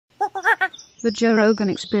The Joe Rogan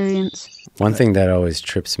Experience. One thing that always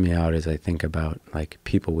trips me out is I think about like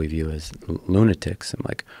people we view as lunatics. I'm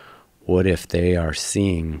like, what if they are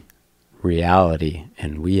seeing reality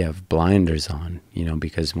and we have blinders on, you know,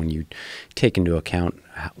 because when you take into account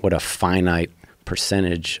what a finite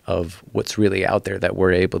percentage of what's really out there that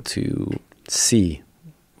we're able to see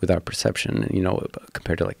with our perception, you know,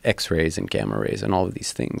 compared to like X-rays and gamma rays and all of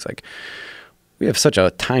these things, like we have such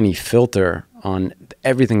a tiny filter on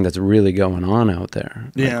everything that's really going on out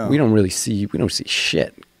there. Yeah. Like, we don't see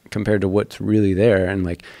shit compared to what's really there. And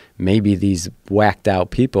like, maybe these whacked out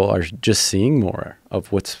people are just seeing more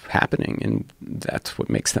of what's happening. And that's what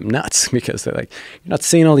makes them nuts, because they're like, you're not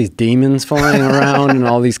seeing all these demons flying around and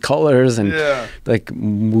all these colors. And like,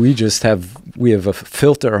 we have a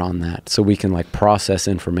filter on that, so we can like process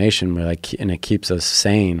information, and it keeps us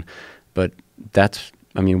sane. But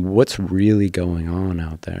what's really going on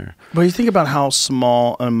out there? But you think about how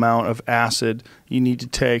small an amount of acid you need to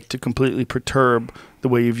take to completely perturb the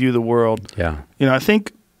way you view the world. Yeah. You know, I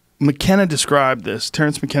think McKenna described this.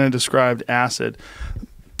 Terence McKenna described acid,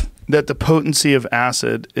 that the potency of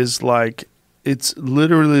acid is like, it's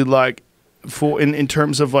literally like, in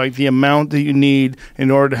terms of like the amount that you need in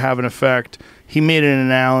order to have an effect. He made an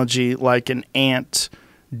analogy like an ant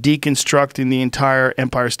deconstructing the entire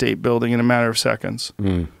Empire State Building in a matter of seconds.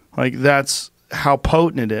 Like, that's how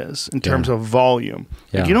potent it is in terms of volume.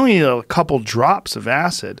 Like, you don't need a couple drops of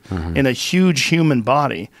acid in a huge human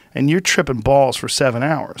body, and you're tripping balls for 7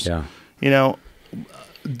 hours. You know,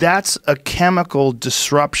 that's a chemical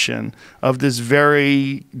disruption of this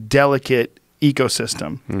very delicate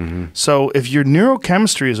ecosystem. So if your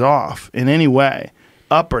neurochemistry is off in any way,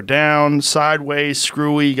 up or down, sideways,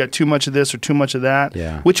 screwy, you got too much of this or too much of that,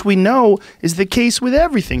 which we know is the case with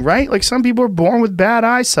everything, right? Like, some people are born with bad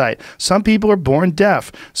eyesight. Some people are born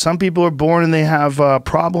deaf. Some people are born and they have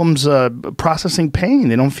problems processing pain.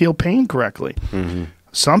 They don't feel pain correctly.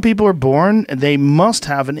 Some people are born and they must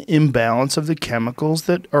have an imbalance of the chemicals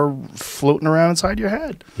that are floating around inside your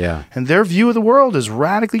head. And their view of the world is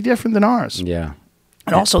radically different than ours. And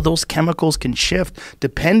also, those chemicals can shift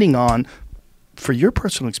depending on, for your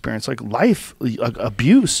personal experience, like life,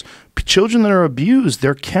 abuse. Children that are abused,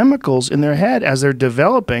 their chemicals in their head as they're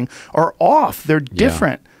developing are off. They're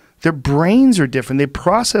different. Their brains are different. They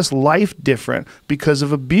process life different because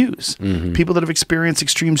of abuse. People that have experienced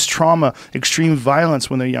extreme trauma, extreme violence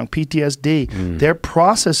when they're young, PTSD, they're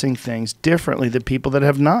processing things differently than people that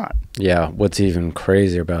have not. What's even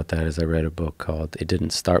crazier about that is I read a book called It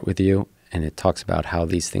Didn't Start With You, and it talks about how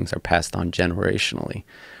these things are passed on generationally.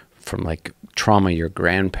 From like trauma your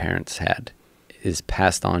grandparents had is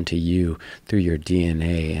passed on to you through your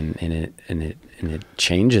DNA, and it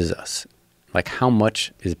changes us. Like, how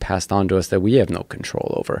much is passed on to us that we have no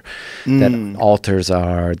control over, that alters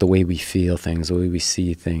the way we feel things, the way we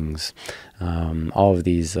see things, all of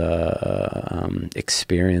these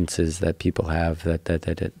experiences that people have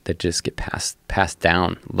that just get passed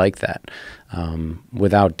down like that,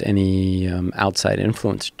 without any outside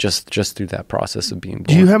influence, just through that process of being born.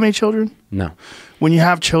 Do you have any children? No. When you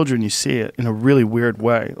have children, you see it in a really weird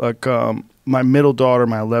way. Like, my middle daughter,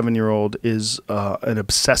 my 11-year-old, is an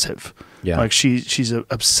obsessive. Like, she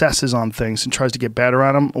obsesses on things and tries to get better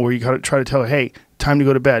at them, or you gotta try to tell her, hey, time to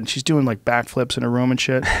go to bed. And she's doing like backflips in her room and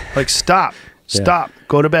shit. Like, stop,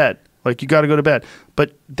 go to bed. Like, you got to go to bed.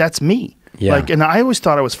 But that's me. Like, and I always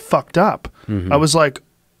thought I was fucked up. I was like,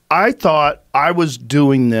 I thought I was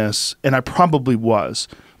doing this, and I probably was,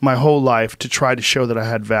 my whole life, to try to show that I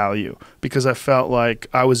had value, because I felt like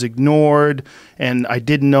I was ignored and I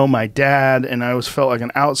didn't know my dad, and I always felt like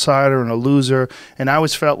an outsider and a loser, and I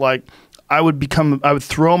always felt like I would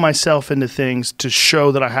throw myself into things to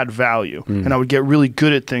show that I had value, and I would get really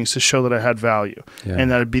good at things to show that I had value, and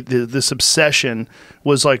that would be this obsession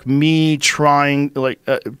was like me trying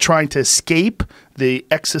to escape the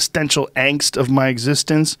existential angst of my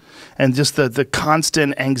existence, and just the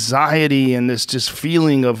constant anxiety and this just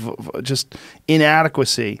feeling of just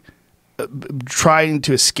inadequacy, trying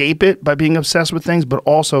to escape it by being obsessed with things, but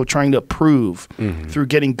also trying to prove through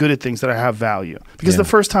getting good at things that I have value. Because the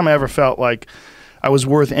first time I ever felt like I was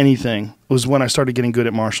worth anything was when I started getting good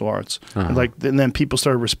at martial arts. And then people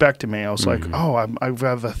started respecting me. I was like, oh, I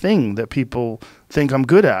have a thing that people think I'm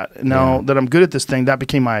good at. And now that I'm good at this thing, that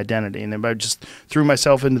became my identity. And then I just threw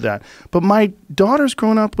myself into that. But my daughter's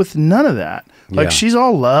grown up with none of that. Like, she's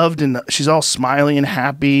all loved and she's all smiley and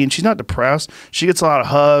happy, and she's not depressed. She gets a lot of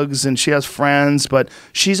hugs and she has friends, but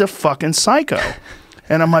she's a fucking psycho.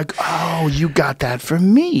 And I'm like, oh, you got that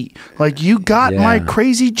from me. Like, you got Yeah. my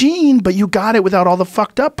crazy gene, but you got it without all the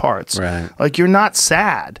fucked up parts. Right. Like, you're not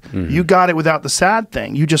sad. You got it without the sad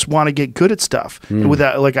thing. You just want to get good at stuff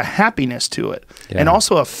without like a happiness to it, and Yeah.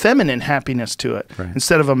 also a feminine happiness to it, Right.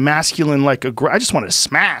 instead of a masculine like I just wanted to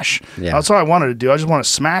smash. Yeah. That's all I wanted to do. I just want to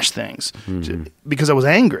smash things because I was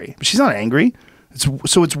angry. But she's not angry.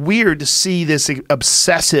 So it's weird to see this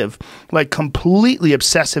obsessive, like completely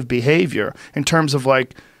obsessive behavior in terms of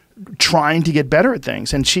like trying to get better at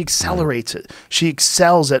things, and she accelerates it. She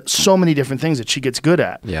excels at so many different things that she gets good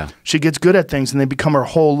at. Yeah. She gets good at things and they become her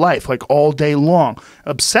whole life, like all day long.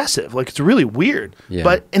 Obsessive. Like, it's really weird, Yeah.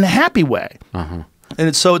 but in a happy way. Uh-huh. And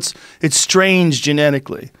it's strange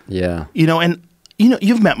genetically. Yeah. You know, and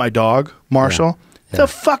you've met my dog, Marshall. Yeah. The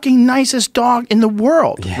fucking nicest dog in the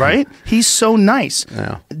world, Yeah. right? He's so nice.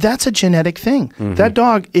 Yeah. That's a genetic thing. That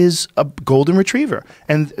dog is a golden retriever.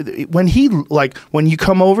 And when you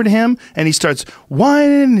come over to him and he starts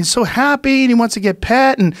whining and he's so happy and he wants to get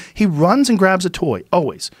pet and he runs and grabs a toy,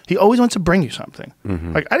 always. He always wants to bring you something.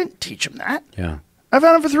 Like, I didn't teach him that. Yeah. I've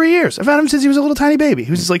had him for 3 years. I've had him since he was a little tiny baby.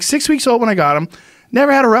 He was like 6 weeks old when I got him.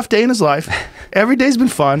 Never had a rough day in his life. Every day's been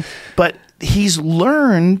fun. But he's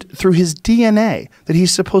learned through his DNA that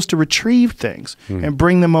he's supposed to retrieve things and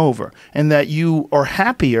bring them over, and that you are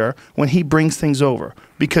happier when he brings things over,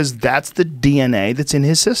 because that's the DNA that's in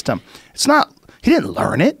his system. It's not, he didn't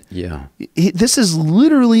learn it. Yeah. This is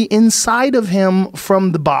literally inside of him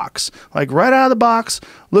from the box, like right out of the box.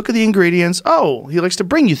 Look at the ingredients. Oh, he likes to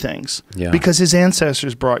bring you things because his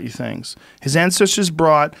ancestors brought you things. His ancestors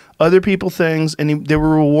brought other people things, and they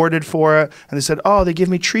were rewarded for it. And they said, "Oh, they give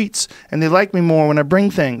me treats, and they like me more when I bring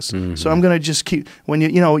things. So I'm gonna just keep." When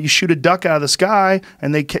you shoot a duck out of the sky,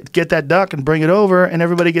 and they get that duck and bring it over, and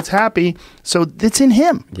everybody gets happy. So it's in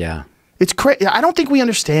him. Yeah. It's crazy. I don't think we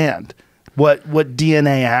understand what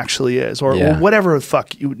DNA actually is, or whatever the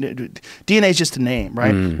fuck. DNA is just a name,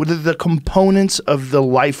 right? What are the components of the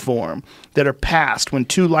life form that are passed when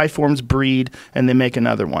two life forms breed and they make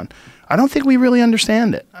another one? I don't think we really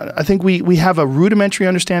understand it. I think we have a rudimentary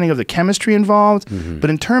understanding of the chemistry involved, but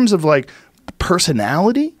in terms of like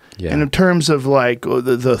personality, and in terms of like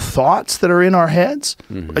the thoughts that are in our heads,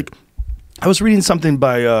 like, I was reading something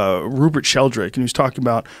by Rupert Sheldrake, and he was talking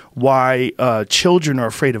about why children are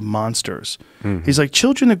afraid of monsters. He's like,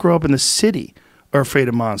 children that grow up in the city are afraid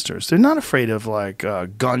of monsters. They're not afraid of like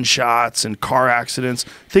gunshots and car accidents,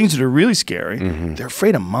 things that are really scary. They're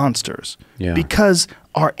afraid of monsters because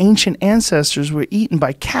our ancient ancestors were eaten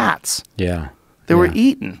by cats. Yeah. They were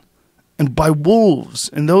eaten. And by wolves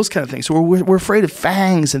and those kind of things. So we're afraid of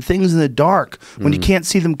fangs and things in the dark when you can't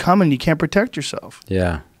see them coming, you can't protect yourself.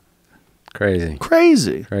 Yeah. Crazy.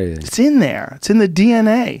 Crazy. It's in there. It's in the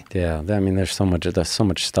DNA. Yeah. I mean, there's so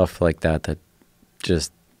much stuff like that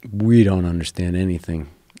just we don't understand anything.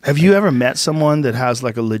 Have you ever met someone that has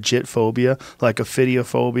like a legit phobia, like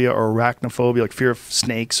ophidiophobia or arachnophobia, like fear of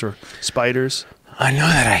snakes or spiders? I know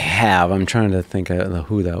that I have. I'm trying to think of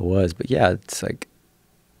who that was, but yeah, it's like,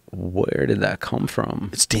 where did that come from?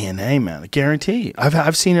 It's DNA, man. I guarantee.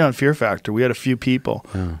 I've seen it on Fear Factor. We had a few people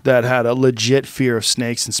that had a legit fear of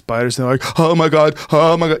snakes and spiders. And they're like, oh my God.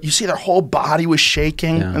 You see their whole body was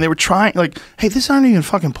shaking. And they were trying, like, hey, these aren't even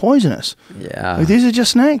fucking poisonous. Yeah. Like, these are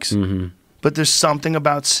just snakes. But there's something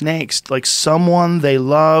about snakes, like someone they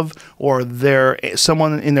love, or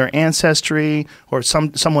someone in their ancestry, or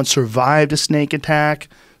someone survived a snake attack,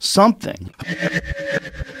 something.